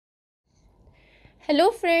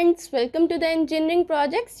Hello friends, welcome to the Engineering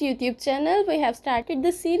Projects YouTube channel. We have started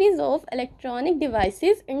the series of electronic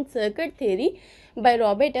devices and circuit theory by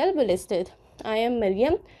Robert L. Bullisted. I am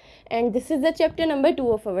Mariam and this is the chapter number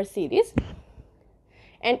 2 of our series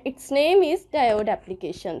and its name is Diode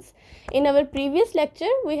Applications. In our previous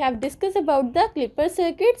lecture, we have discussed about the clipper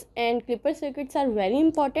circuits, and clipper circuits are very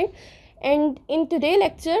important, and in today's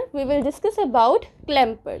lecture, we will discuss about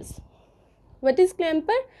clampers. What is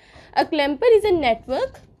clamper? A clamper is a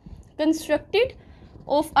network constructed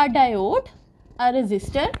of a diode, a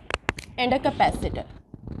resistor and a capacitor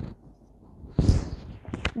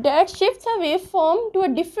that shifts a waveform to a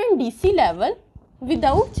different DC level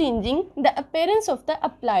without changing the appearance of the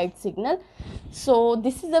applied signal. So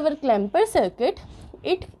this is our clamper circuit.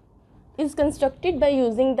 It is constructed by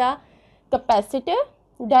using the capacitor,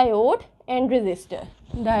 diode and resistor.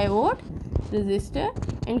 Diode, resistor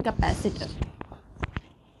and capacitor.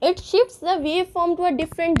 It shifts the waveform to a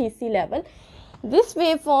different DC level. This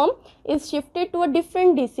waveform is shifted to a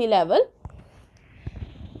different DC level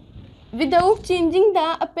without changing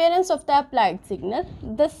the appearance of the applied signal.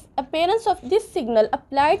 The appearance of this signal,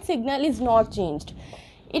 applied signal, is not changed.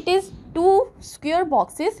 It is 2 square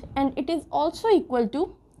boxes and it is also equal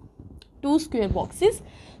to 2 square boxes.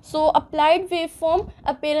 So applied waveform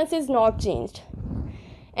appearance is not changed.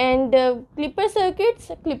 And clipper circuits,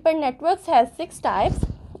 clipper networks has 6 types.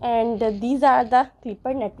 And these are the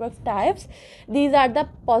clipper network types. These are the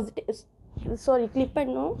clampers.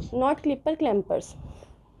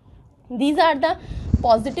 These are the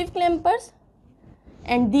positive clampers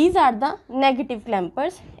and these are the negative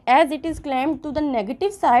clampers. As it is clamped to the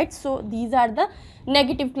negative side, so these are the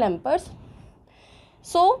negative clampers.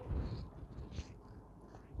 So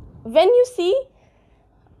when you see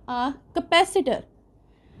a capacitor,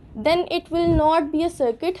 then it will not be a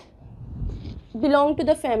circuit belong to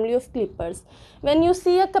the family of clippers. When you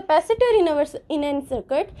see a capacitor in a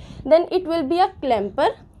circuit, then it will be a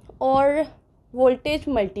clamper or voltage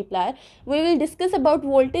multiplier. We will discuss about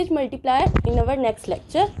voltage multiplier in our next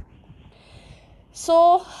lecture.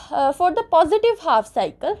 So for the positive half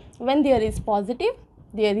cycle, when there is positive,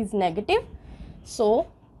 there is negative. So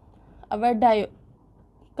our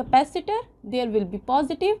capacitor, there will be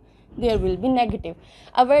positive, there will be negative.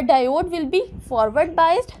 Our diode will be forward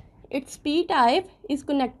biased. Its P type is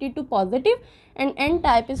connected to positive and N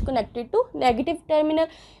type is connected to negative terminal.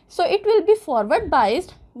 So it will be forward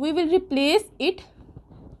biased. We will replace it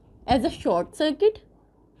as a short circuit.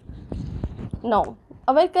 Now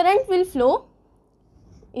our current will flow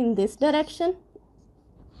in this direction.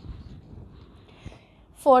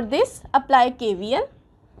 For this, apply KVL.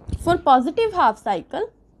 For positive half cycle,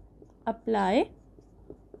 apply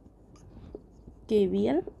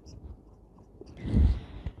KVL.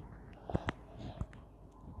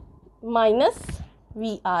 Minus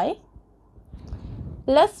VI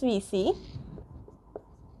plus VC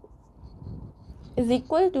is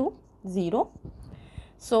equal to 0.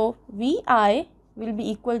 So VI will be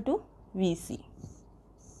equal to VC.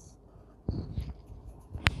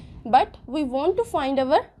 But we want to find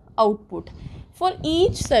our output. For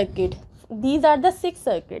each circuit, these are the 6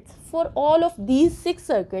 circuits. For all of these 6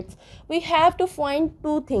 circuits, we have to find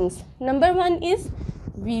 2 things. Number 1 is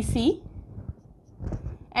VC.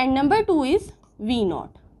 And number 2 is V0.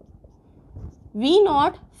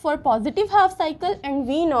 V0 for positive half cycle and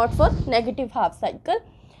V0 for negative half cycle.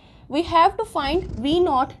 We have to find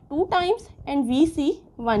V0 2 times and VC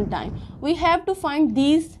 1 time. We have to find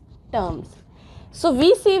these terms. So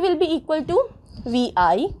VC will be equal to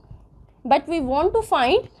VI, but we want to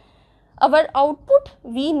find our output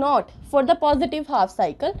V0 for the positive half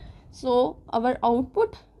cycle. So our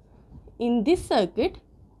output in this circuit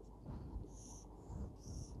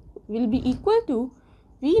will be equal to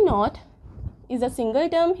V0 is a single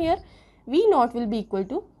term here. V0 will be equal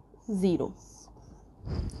to 0.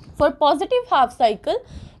 For positive half cycle,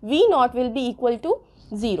 V0 will be equal to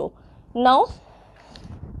 0. Now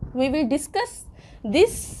we will discuss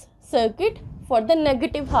this circuit for the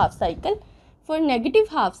negative half cycle. For negative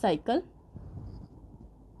half cycle,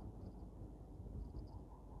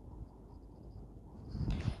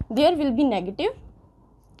 there will be negative,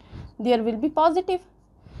 there will be positive.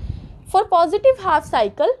 For positive half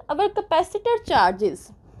cycle, our capacitor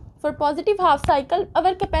charges. For positive half cycle,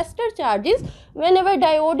 our capacitor charges when our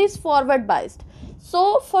diode is forward biased.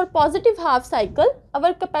 So for positive half cycle,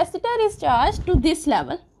 our capacitor is charged to this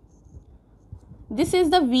level. This is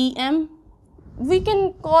the Vm. We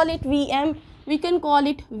can call it Vm. We can call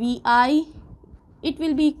it Vi. It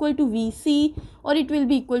will be equal to Vc or it will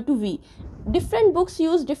be equal to V. Different books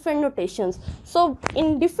use different notations. So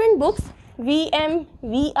in different books, Vm,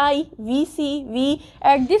 Vi, Vc, V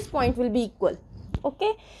at this point will be equal.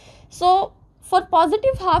 Okay, so for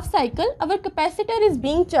positive half cycle, our capacitor is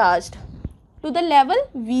being charged to the level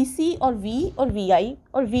Vc or V or Vi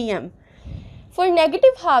or Vm. For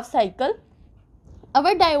negative half cycle,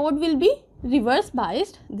 our diode will be reverse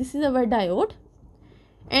biased. This is our diode,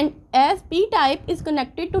 and as p type is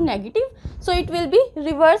connected to negative, so it will be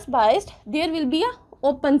reverse biased. There will be a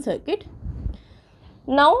open circuit.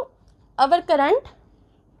 Now our current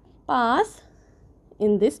pass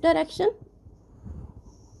in this direction.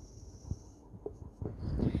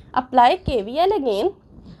 Apply KVL again.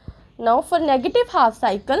 Now for negative half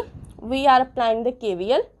cycle, we are applying the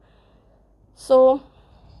KVL. So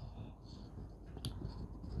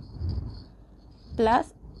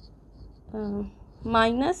plus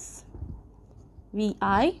minus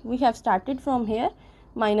Vi, we have started from here,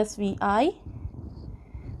 minus Vi,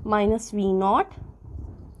 minus V naught,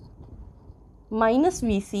 minus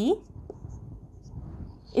Vc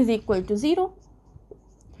is equal to 0.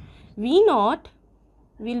 V naught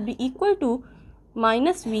will be equal to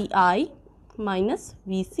minus Vi minus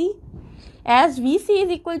Vc. As Vc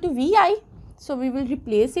is equal to Vi, so we will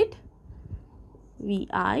replace it. Vi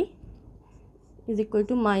is equal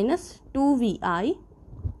to minus 2Vi.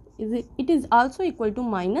 It is also equal to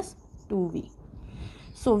minus 2V.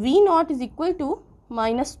 So V naught is equal to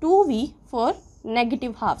minus 2V for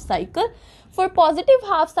negative half cycle. For positive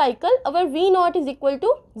half cycle, our V naught is equal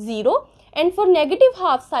to 0, and for negative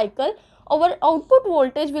half cycle, our output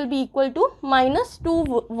voltage will be equal to minus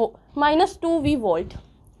 2V volt.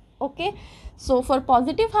 Okay, so for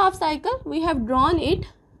positive half cycle, we have drawn it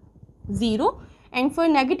 0, and for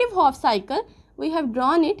negative half cycle, we have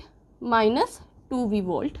drawn it minus 2V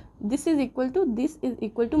volt. This is equal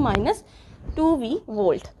to minus 2V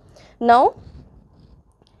volt. Now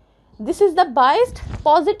this is the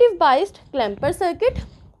positive biased clamper circuit.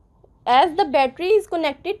 As the battery is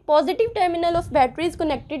connected, positive terminal of battery is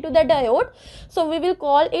connected to the diode, so we will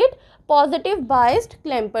call it positive biased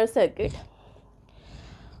clamper circuit.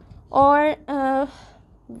 Or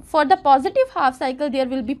for the positive half cycle, there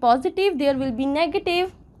will be positive, there will be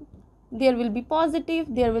negative, there will be positive,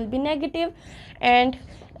 there will be negative, and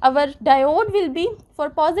our diode will be, for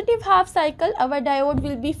positive half cycle, our diode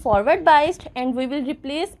will be forward biased, and we will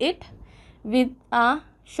replace it with a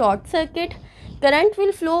short circuit. Current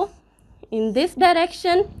will flow in this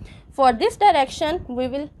direction. For this direction, we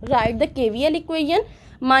will write the KVL equation.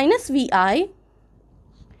 Minus Vi,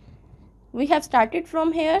 we have started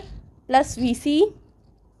from here, plus Vc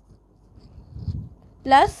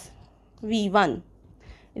plus V1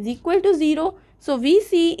 is equal to 0. So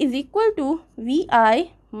Vc is equal to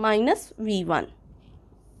Vi minus V1.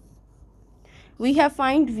 We have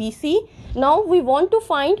find Vc. Now we want to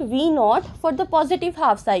find V naught for the positive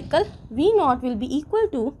half cycle. V naught will be equal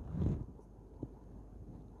to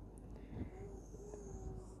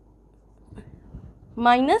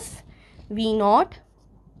minus V naught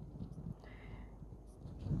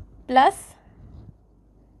plus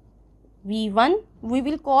V1. We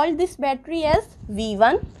will call this battery as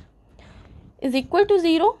V1 is equal to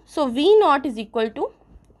 0. So V naught is equal to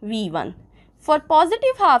V1. For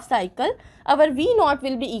positive half cycle, our V naught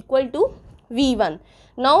will be equal to V1.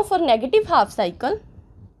 Now for negative half cycle,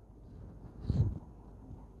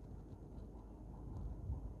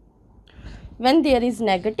 when there is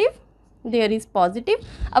negative, there is positive.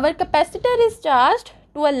 Our capacitor is charged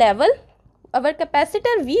to a level, our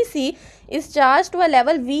capacitor Vc is charged to a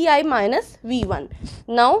level Vi minus V1.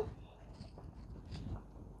 Now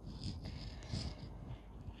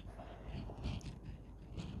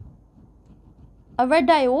our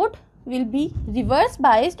diode will be reverse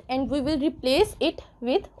biased, and we will replace it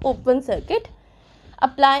with open circuit.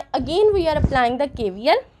 We are applying the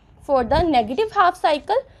KVL for the negative half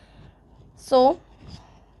cycle. So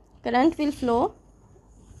current will flow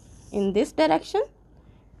in this direction,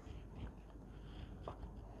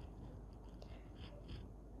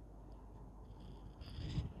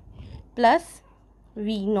 plus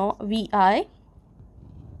Vi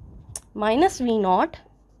minus V naught,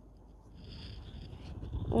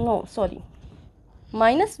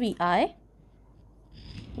 minus Vi,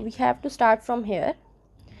 we have to start from here.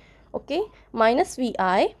 Okay, minus Vi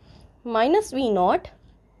minus V naught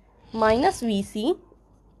minus Vc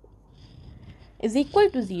is equal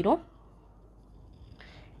to 0,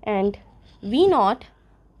 and V naught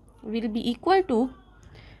will be equal to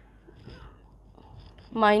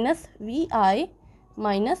minus Vi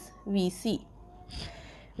minus Vc.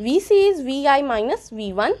 Vc is Vi minus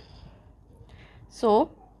V1, so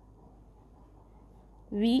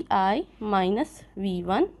Vi minus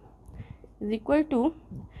V1 is equal to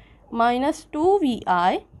minus 2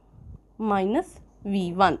 Vi minus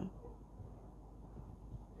V1.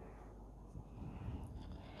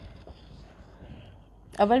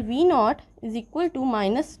 Our V0 is equal to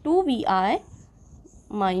minus 2 Vi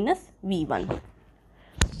minus V1.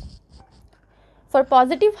 For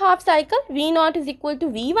positive half cycle, V0 is equal to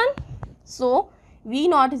V1. So,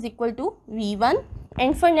 V0 is equal to V1.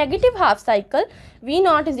 And for negative half cycle,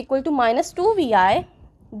 V0 is equal to minus 2 Vi.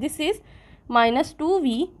 This is minus 2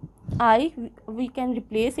 Vi. We can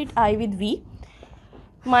replace it I with V.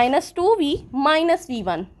 Minus 2V minus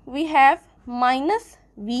V1. We have minus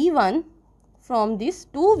V1 from this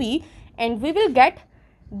 2V, and we will get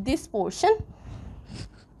this portion,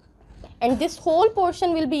 and this whole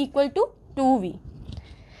portion will be equal to 2V.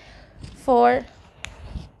 For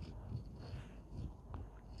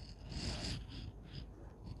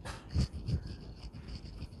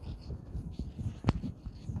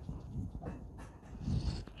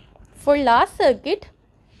last circuit,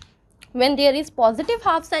 when there is positive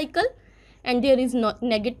half cycle and there is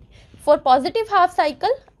negative. For positive half cycle,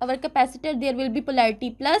 our capacitor, there will be polarity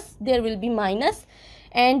plus, there will be minus,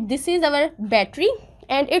 and this is our battery,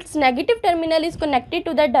 and its negative terminal is connected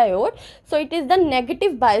to the diode. So it is the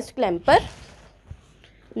negative biased clamper.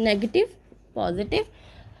 Negative, positive.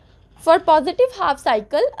 For positive half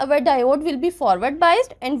cycle, our diode will be forward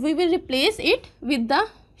biased, and we will replace it with the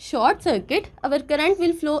short circuit. Our current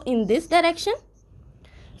will flow in this direction.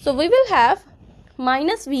 So we will have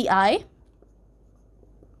minus Vi.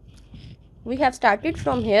 We have started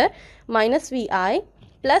from here, minus Vi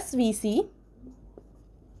plus Vc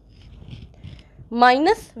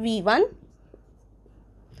minus V1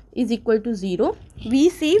 is equal to 0.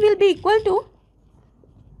 Vc will be equal to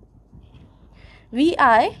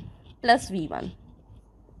Vi plus V1.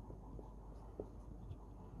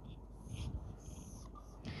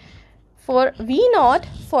 For V0,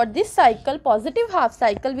 for this cycle, positive half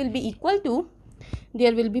cycle will be equal to,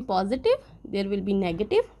 there will be positive, there will be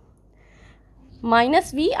negative,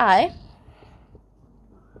 minus Vi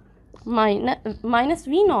minus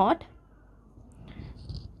V0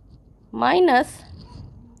 minus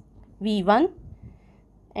V1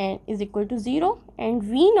 and is equal to 0, and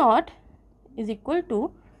V0 is equal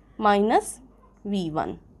to minus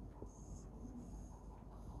V1.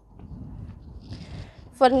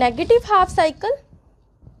 For negative half cycle,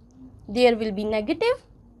 there will be negative,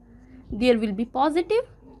 there will be positive.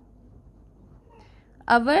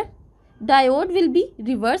 Our diode will be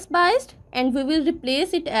reverse biased, and we will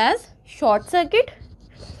replace it as short circuit.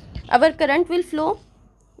 Our current will flow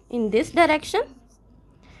in this direction.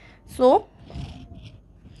 So,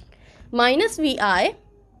 minus Vi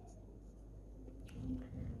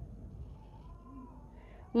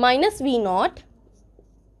minus V0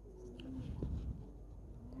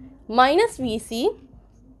 minus Vc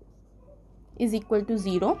is equal to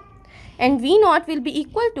 0, and V0 will be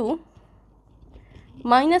equal to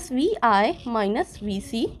minus Vi minus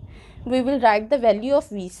Vc. We will write the value of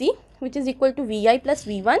Vc, which is equal to Vi plus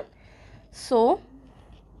V1. So,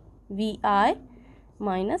 Vi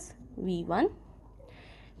minus V1,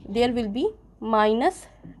 there will be minus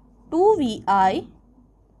 2 Vi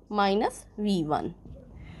minus V1.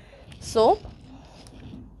 So,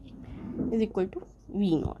 is equal to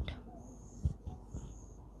V0.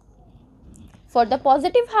 For the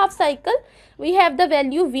positive half cycle, we have the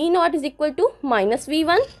value V0 is equal to minus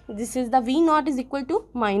V1. This is the V0 is equal to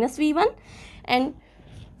minus V1. And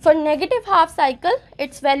for negative half cycle,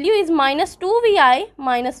 its value is minus 2 Vi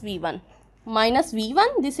minus V1. Minus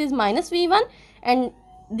V1, this is minus V1, and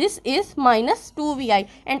this is minus 2 Vi.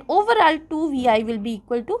 And overall 2 Vi will be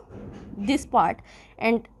equal to this part.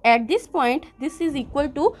 And at this point, this is equal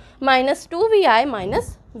to minus 2 Vi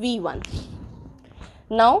minus V1.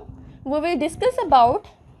 Now, we will discuss about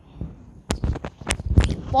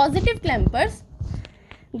positive clampers.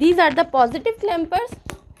 These are the positive clampers,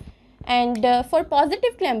 and for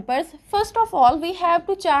positive clampers, first of all, we have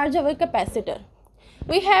to charge our capacitor.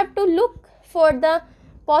 We have to look for the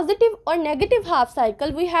positive or negative half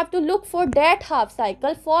cycle. We have to look for that half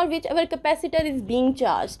cycle for which our capacitor is being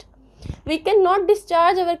charged. We cannot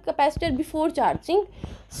discharge our capacitor before charging.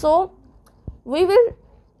 So, we will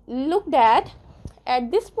look that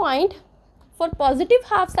at this point, for positive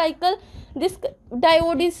half cycle, this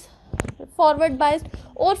diode is forward biased,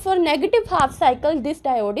 or for negative half cycle, this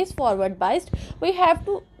diode is forward biased. We have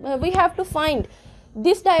to find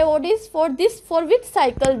this diode is for which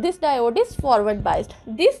cycle this diode is forward biased.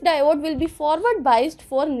 This diode will be forward biased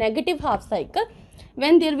for negative half cycle.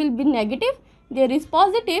 When there will be negative, there is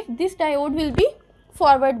positive, this diode will be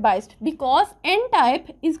forward biased, because N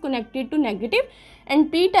type is connected to negative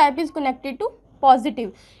and P type is connected to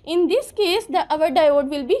positive. In this case, our diode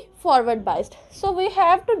will be forward biased. So we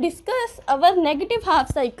have to discuss our negative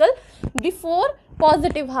half cycle before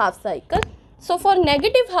positive half cycle. So for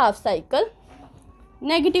negative half cycle,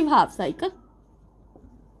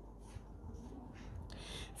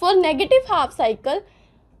 for negative half cycle,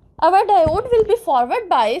 our diode will be forward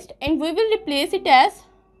biased and we will replace it as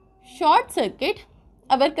short circuit.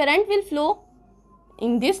 Our current will flow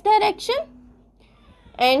in this direction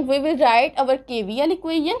and we will write our KVL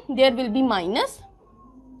equation. There will be minus,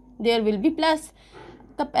 there will be plus.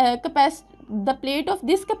 The plate of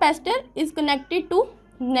this capacitor is connected to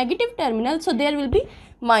negative terminal, so there will be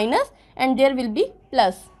minus and there will be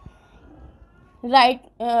plus. Right,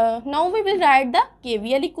 now we will write the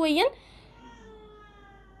KVL equation.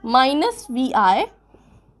 Minus VI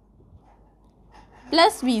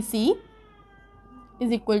plus VC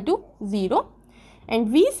is equal to 0 and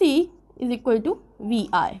VC is equal to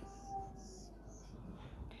VI,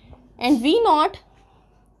 and V0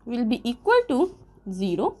 will be equal to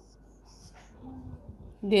 0.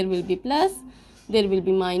 There will be plus, there will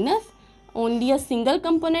be minus, only a single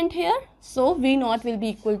component here, so V0 will be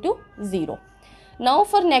equal to 0. Now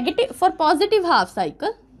for positive half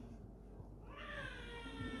cycle,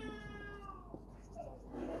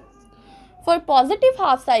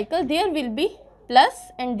 there will be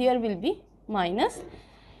plus and there will be minus.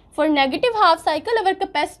 For negative half cycle, our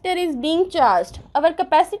capacitor is being charged. Our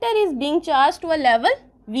capacitor is being charged to a level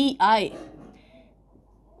Vi.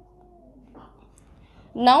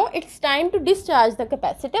 Now it's time to discharge the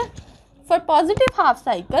capacitor. For positive half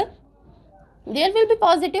cycle, there will be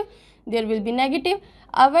positive, there will be negative.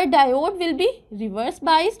 Our diode will be reverse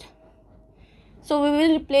biased. So we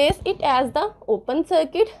will replace it as the open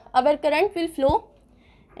circuit. Our current will flow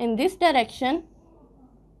in this direction.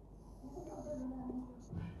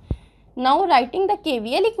 Now writing the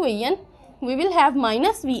KVL equation, we will have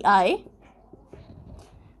minus VI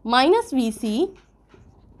minus VC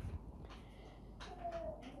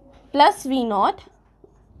plus V0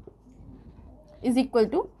 is equal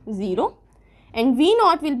to 0 and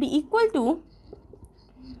V0 will be equal to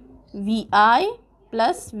VI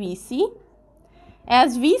plus VC.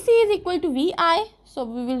 As VC is equal to VI, so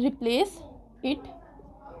we will replace it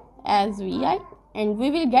as VI and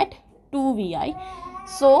we will get 2 VI.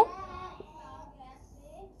 So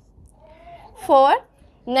for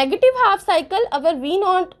negative half cycle, our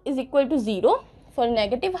V0 is equal to 0. For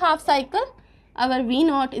negative half cycle, our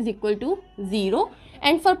V0 is equal to 0,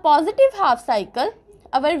 and for positive half cycle,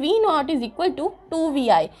 our V0 is equal to 2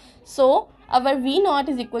 VI. So our V0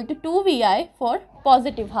 is equal to 2 VI for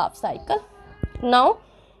positive half cycle. Now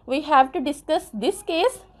we have to discuss this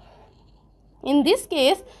case. In this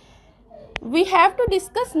case, we have to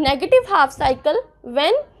discuss negative half cycle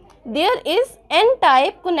when there is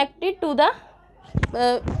n-type connected to the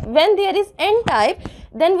when there is n-type,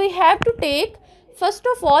 then we have to take first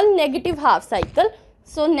of all negative half cycle.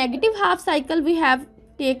 So negative half cycle, we have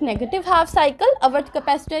take negative half cycle. Our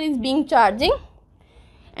capacitor is being charging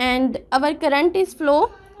and our current is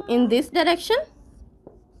flow in this direction.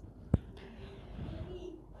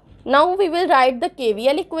 Now we will write the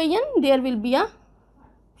KVL equation. There will be a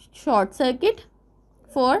short circuit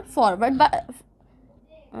for forward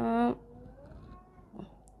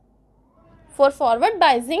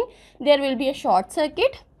biasing. There will be a short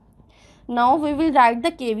circuit. Now we will write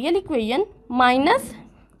the KVL equation. Minus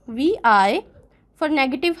VI for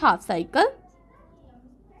negative half cycle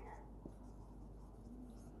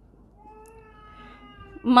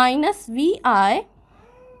minus VI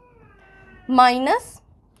minus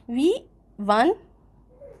V1,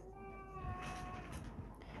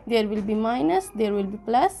 there will be minus, there will be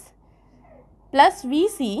plus, plus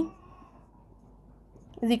VC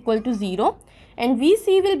is equal to 0 and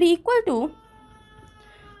VC will be equal to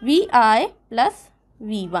VI plus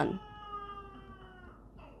V1.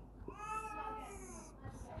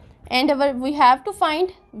 And we have to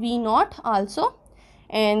find V0 also,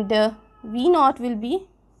 and V0 will be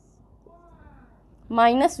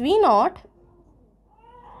minus V0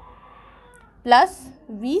 plus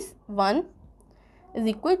V1 is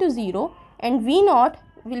equal to 0 and V0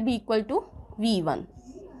 will be equal to V1.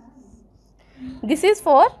 This is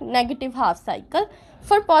for negative half cycle.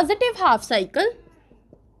 For positive half cycle,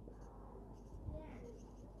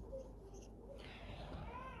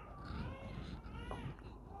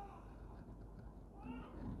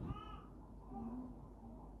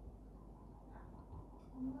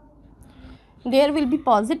 there will be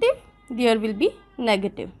positive, there will be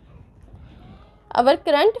negative. Our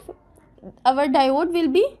current, our diode will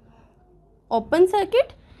be open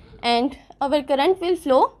circuit and our current will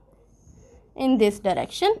flow in this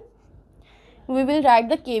direction. we will write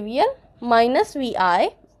the KVL minus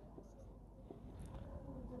VI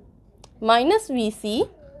minus VC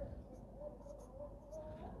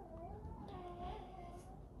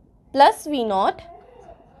plus V naught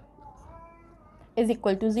is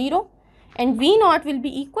equal to 0, and V naught will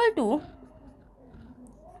be equal to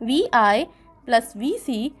VI plus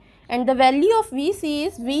VC, and the value of VC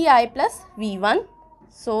is VI plus V1.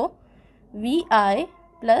 So VI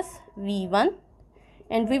plus V1,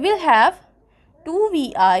 and we will have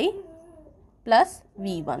 2VI plus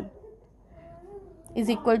V1 is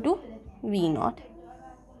equal to V naught.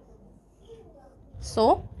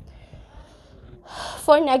 So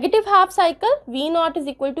for negative half cycle, V naught is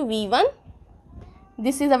equal to V1.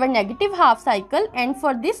 This is our negative half cycle, and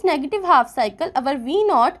for this negative half cycle our V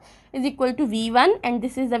naught is equal to V1, and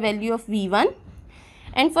this is the value of V1.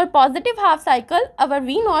 And for positive half cycle our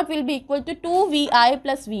V naught will be equal to 2VI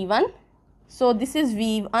plus V1. So this is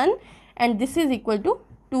V1 and this is equal to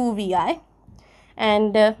 2VI,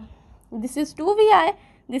 and this is 2VI,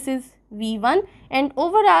 this is V1, and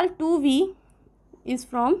overall 2V is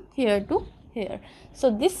from here to here.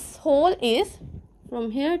 So this whole is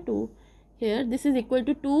from here to here. This is equal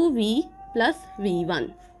to 2V plus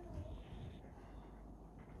V1.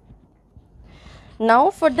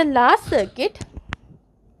 Now for the last circuit,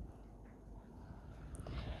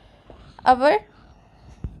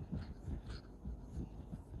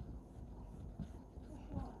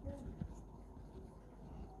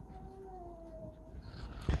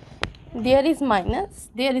 there is minus,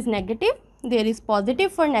 there is negative, there is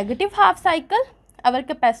positive. For negative half cycle our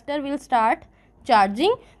capacitor will start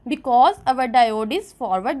charging. Because our diode is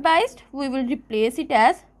forward biased, we will replace it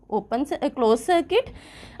as closed circuit.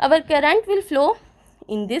 Our current will flow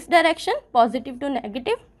in this direction, positive to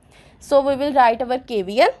negative. So we will write our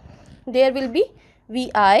KVL. There will be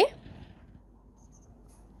VI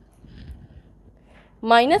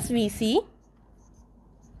minus VC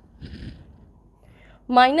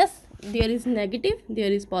minus, there is negative,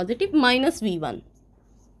 there is positive, minus V1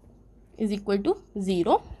 is equal to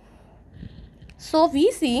 0. So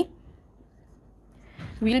VC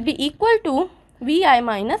will be equal to VI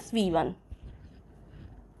minus V1.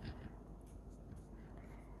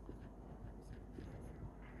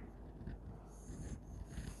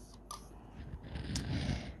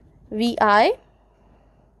 VI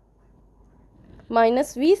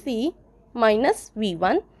minus VC minus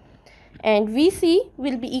V1, and VC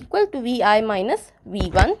will be equal to VI minus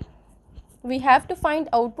V1. We have to find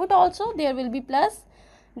output also. There will be plus,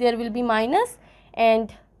 there will be minus,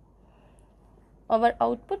 and our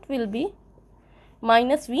output will be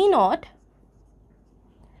minus V naught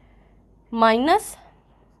minus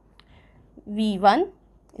V1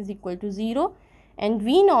 is equal to 0, and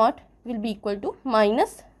V naught will be equal to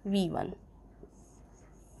minus V1.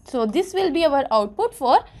 So this will be our output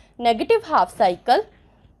for negative half cycle.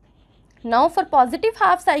 Now for positive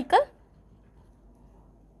half cycle,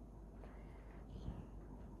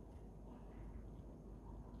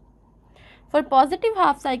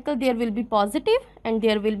 there will be positive and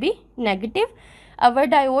there will be negative. Our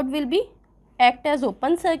diode will be act as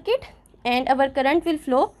open circuit and our current will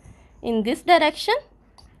flow in this direction.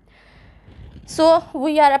 So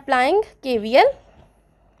we are applying KVL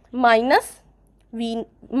minus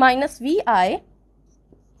VI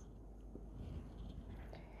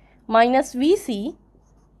minus VC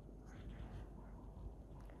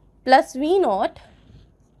plus V naught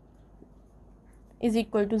is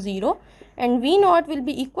equal to 0, and V naught will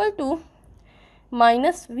be equal to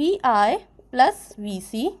minus VI plus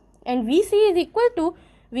VC, and VC is equal to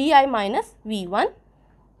VI minus V1,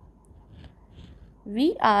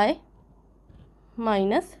 VI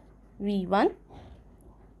minus V1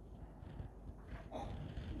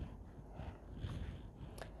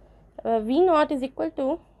 V naught is equal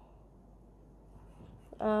to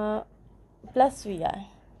plus VI.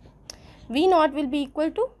 V naught will be equal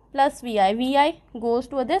to plus VI. VI goes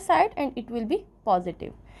to other side and it will be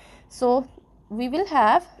positive. So we will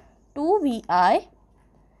have 2VI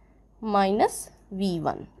minus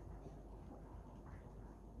V1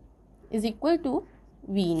 is equal to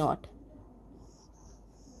V naught.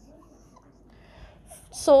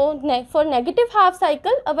 So for negative half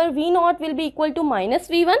cycle our V naught will be equal to minus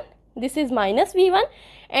V1. This is minus V1,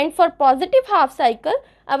 and for positive half cycle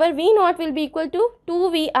our V naught will be equal to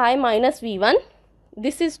 2VI minus V1.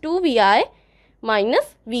 This is 2VI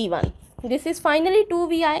minus V1. This is finally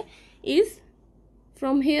 2VI is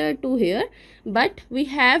from here to here, but we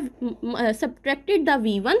have subtracted the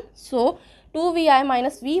V1. So 2VI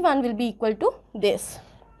minus V1 will be equal to this.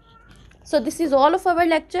 So this is all of our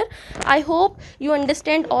lecture. I hope you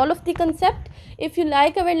understand all of the concept. If you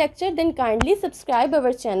like our lecture, then kindly subscribe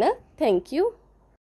our channel. Thank you.